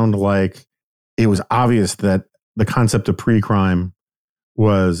it sound like it was obvious that the concept of pre-crime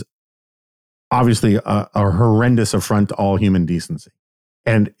was obviously a horrendous affront to all human decency.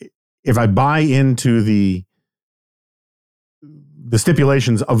 And if I buy into the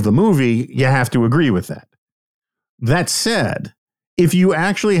stipulations of the movie, you have to agree with that. That said, if you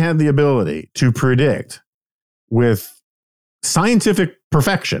actually had the ability to predict with scientific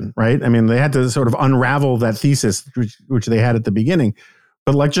perfection, right? I mean, they had to sort of unravel that thesis, which they had at the beginning.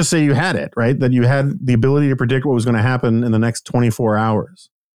 But let's just say you had it, right? That you had the ability to predict what was going to happen in the next 24 hours.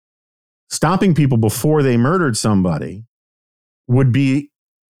 Stopping people before they murdered somebody would be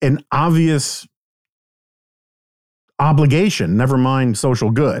an obvious obligation, never mind social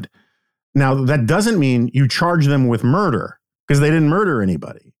good. Now, that doesn't mean you charge them with murder because they didn't murder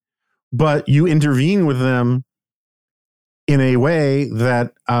anybody, but you intervene with them in a way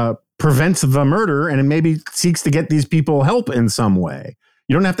that prevents the murder and it maybe seeks to get these people help in some way.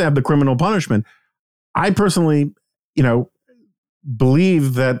 You don't have to have the criminal punishment. I personally,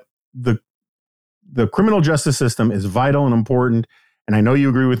 believe that the criminal justice system is vital and important. And I know you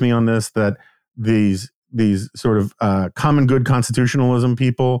agree with me on this, that these sort of common good constitutionalism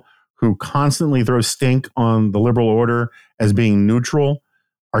people who constantly throw stink on the liberal order as being neutral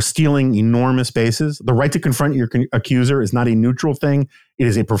are stealing enormous bases. The right to confront your accuser is not a neutral thing. It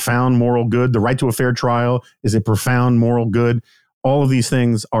is a profound moral good. The right to a fair trial is a profound moral good. All of these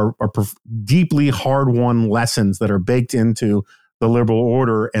things are deeply hard-won lessons that are baked into the liberal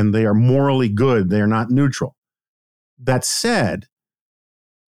order, and they are morally good. They are not neutral. That said,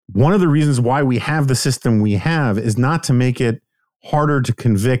 one of the reasons why we have the system we have is not to make it harder to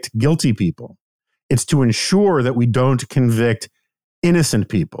convict guilty people. It's to ensure that we don't convict innocent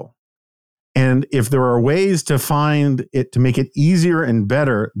people. And if there are ways to find it to make it easier and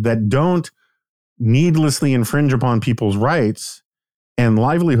better that don't needlessly infringe upon people's rights and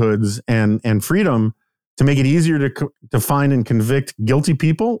livelihoods and freedom, to make it easier to find and convict guilty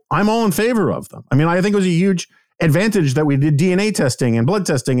people, I'm all in favor of them. I mean, I think it was a huge advantage that we did DNA testing and blood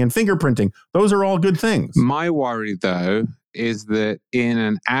testing and fingerprinting. Those are all good things. My worry, though, is that in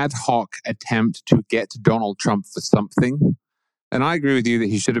an ad hoc attempt to get Donald Trump for something, and I agree with you that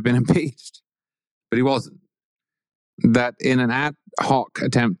he should have been impeached, but he wasn't, that in an ad hoc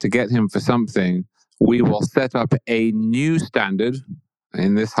attempt to get him for something, we will set up a new standard.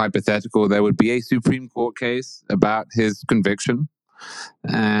 In this hypothetical, there would be a Supreme Court case about his conviction.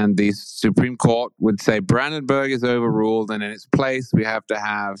 And the Supreme Court would say Brandenburg is overruled, and in its place, we have to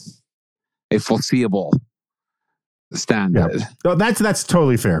have a foreseeable standard. Yeah. No, that's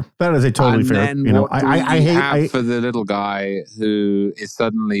totally fair. That is a totally fair. And then I hate for the little guy who is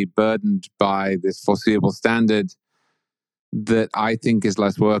suddenly burdened by this foreseeable standard. that I think is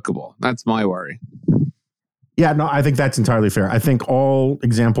less workable. That's my worry. Yeah, no, I think that's entirely fair. I think all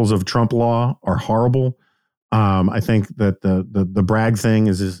examples of Trump law are horrible. I think that the Bragg thing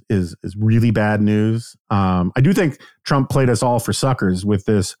is really bad news. I do think Trump played us all for suckers with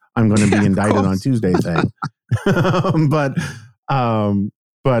this "I'm going to be indicted on Tuesday" thing.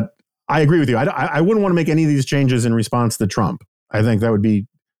 but I agree with you. I wouldn't want to make any of these changes in response to Trump. I think that would be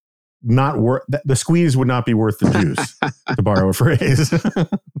not worth the squeeze. Would not be worth the juice, to borrow a phrase.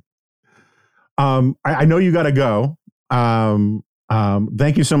 I know you got to go.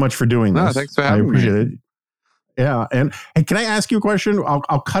 Thank you so much for doing this. No, thanks for having me. I appreciate it. Yeah. And can I ask you a question?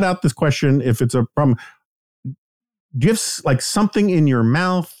 I'll cut out this question if it's a problem. Do you have like something in your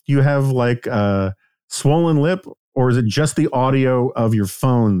mouth? Do you have like a swollen lip, or is it just the audio of your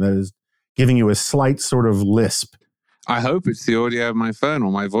phone that is giving you a slight sort of lisp? I hope it's the audio of my phone,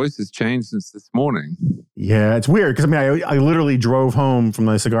 or my voice has changed since this morning. Yeah, it's weird because I literally drove home from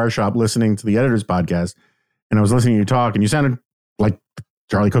the cigar shop listening to the editor's podcast, and I was listening to you talk, and you sounded like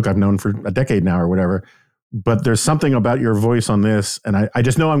Charlie Cook I've known for a decade now or whatever. But there's something about your voice on this, and I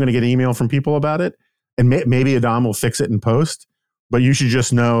just know I'm going to get an email from people about it, and maybe Adam will fix it in post. But you should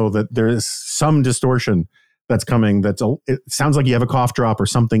just know that there is some distortion that's coming. It sounds like you have a cough drop or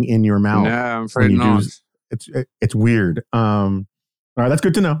something in your mouth. No, I'm afraid not. It's weird. All right, that's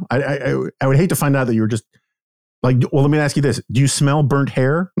good to know. I would hate to find out that you were just like. Well, let me ask you this: do you smell burnt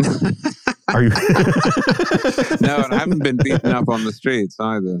hair? Are you? No, and I haven't been beaten up on the streets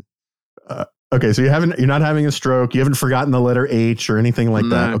either. Okay, so you're not having a stroke. You haven't forgotten the letter H or anything like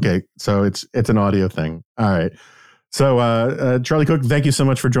that. Okay, so it's an audio thing. All right. So Charlie Cook, thank you so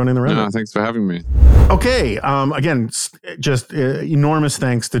much for joining the round. No, thanks for having me. Okay. Again, just enormous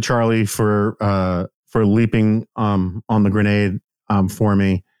thanks to Charlie for leaping on the grenade for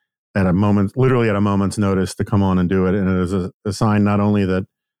me literally at a moment's notice to come on and do it. And it is a sign not only that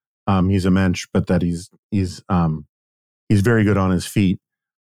he's a mensch, but that he's very good on his feet.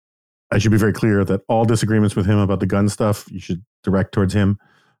 I should be very clear that all disagreements with him about the gun stuff, you should direct towards him.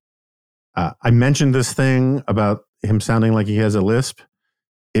 I mentioned this thing about him sounding like he has a lisp.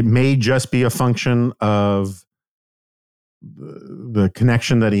 It may just be a function of the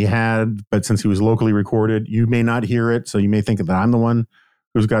connection that he had, but since he was locally recorded, you may not hear it. So you may think that I'm the one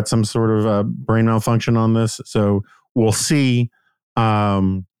who's got some sort of brain malfunction on this. So we'll see.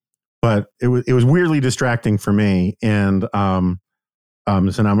 But it was weirdly distracting for me. And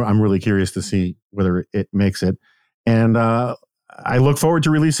so now I'm really curious to see whether it makes it. And I look forward to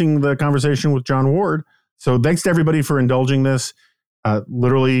releasing the conversation with John Ward. So thanks to everybody for indulging this.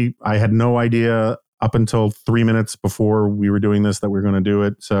 Literally, I had no idea up until 3 minutes before we were doing this that we were going to do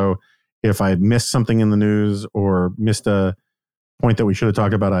it. So if I missed something in the news or missed a point that we should have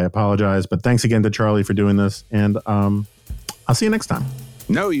talked about, I apologize. But thanks again to Charlie for doing this. And I'll see you next time.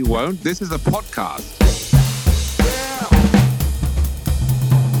 No, you won't. This is a podcast.